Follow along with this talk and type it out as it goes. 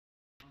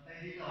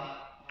Uh,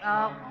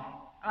 uh,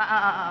 uh, uh,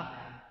 uh.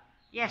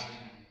 Yes.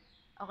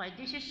 Okay,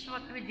 this is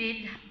what we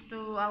did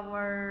to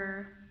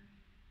our,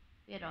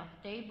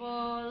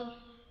 table,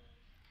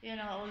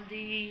 all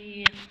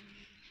the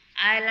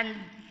island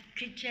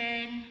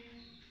kitchen,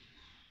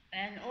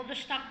 and all the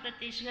stuff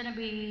that is gonna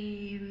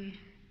be,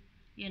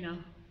 you know,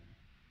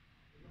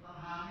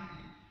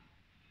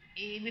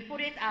 we put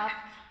it up,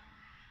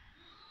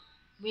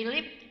 we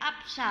lift up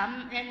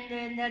some, and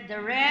then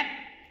the rep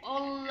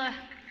all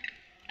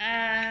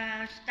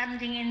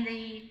standing in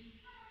the,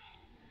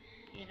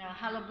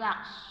 hollow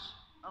blocks.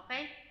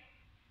 Okay,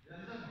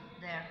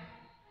 there,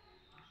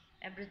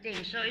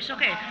 everything. So it's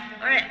okay.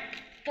 All right,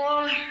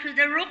 for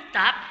the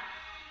rooftop,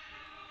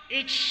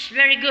 it's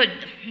very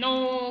good.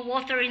 No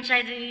water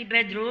inside the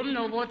bedroom,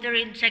 no water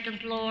in second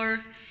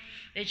floor.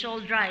 It's all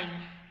dry.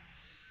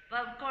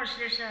 But of course,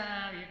 there's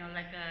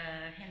like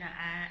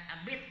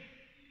a bit,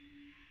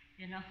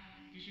 you know.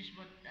 This is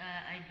what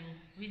I do.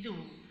 We do.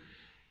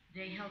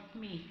 They help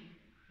me,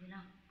 you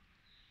know,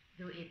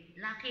 do it.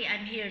 Lucky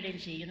I'm here,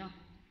 Lindsay,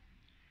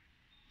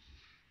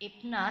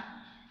 If not,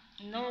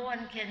 no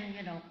one can,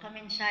 come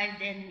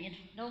inside and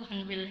no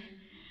one will,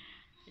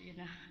 you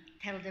know,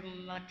 tell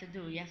them what to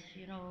do. Yes,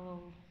 you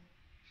know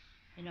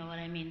what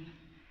I mean.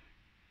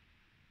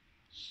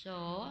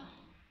 So,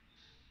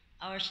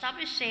 our stuff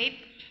is safe.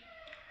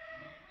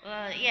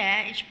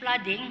 Yeah, it's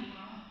flooding,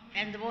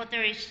 and the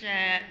water is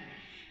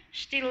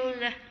still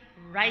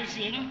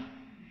rising.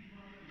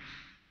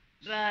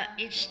 But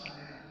it's,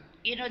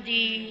 the,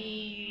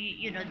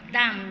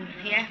 dam,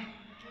 yeah,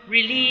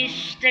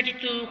 release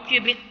 32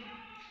 cubic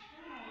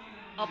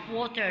of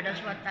water.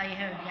 That's what I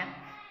heard, yeah.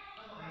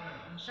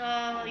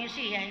 So you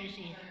see, yeah, you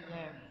see,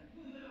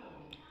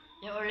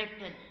 they are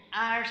lifted.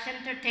 Our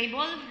center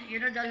table,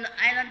 the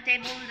island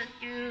table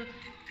that you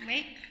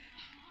make,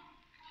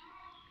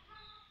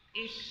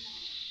 is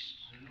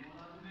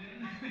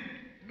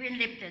being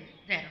lifted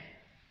there,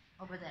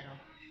 over there.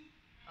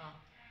 Oh,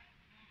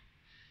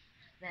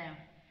 there.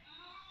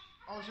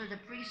 Also the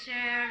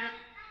freezer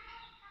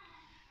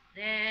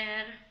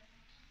there.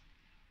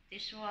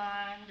 This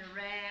one, the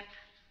wrap,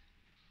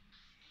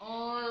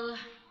 all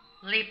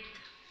lift.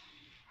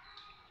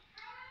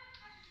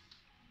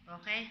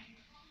 Okay.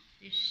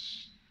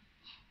 This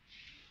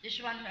this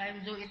one I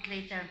will do it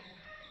later.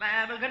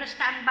 But we're gonna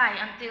stand by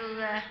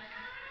until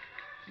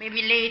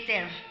maybe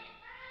later.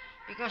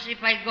 Because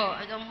if I go,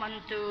 I don't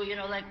want to,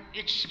 like,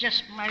 it's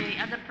just my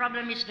other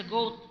problem is the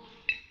goat.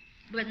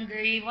 When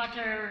the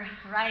water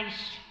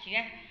rise,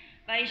 yeah,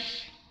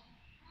 rise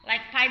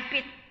like 5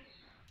 feet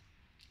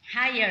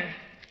higher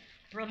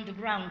from the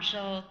ground.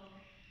 So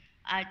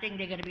I think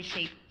they're gonna be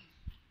safe.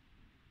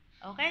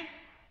 Okay.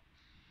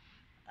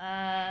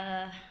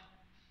 Uh,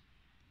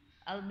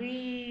 I'll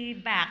be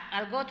back.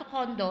 I'll go to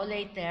condo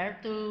later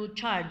to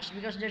charge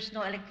because there's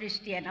no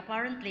electricity, and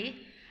apparently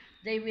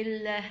they will.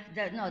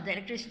 The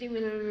electricity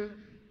will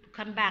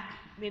come back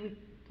maybe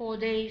 4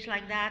 days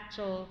like that.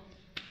 So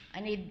I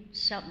need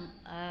some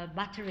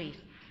battery,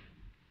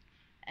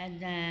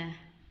 and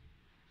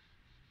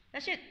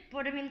that's it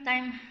for the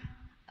meantime.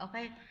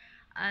 Okay,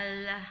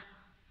 I'll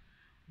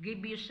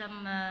give you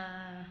some,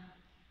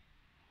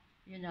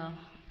 you know,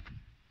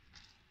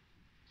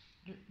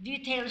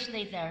 details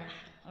later.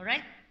 All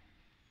right.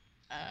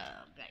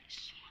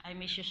 Guys, I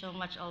miss you so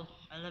much all.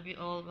 I love you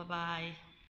all. Bye bye.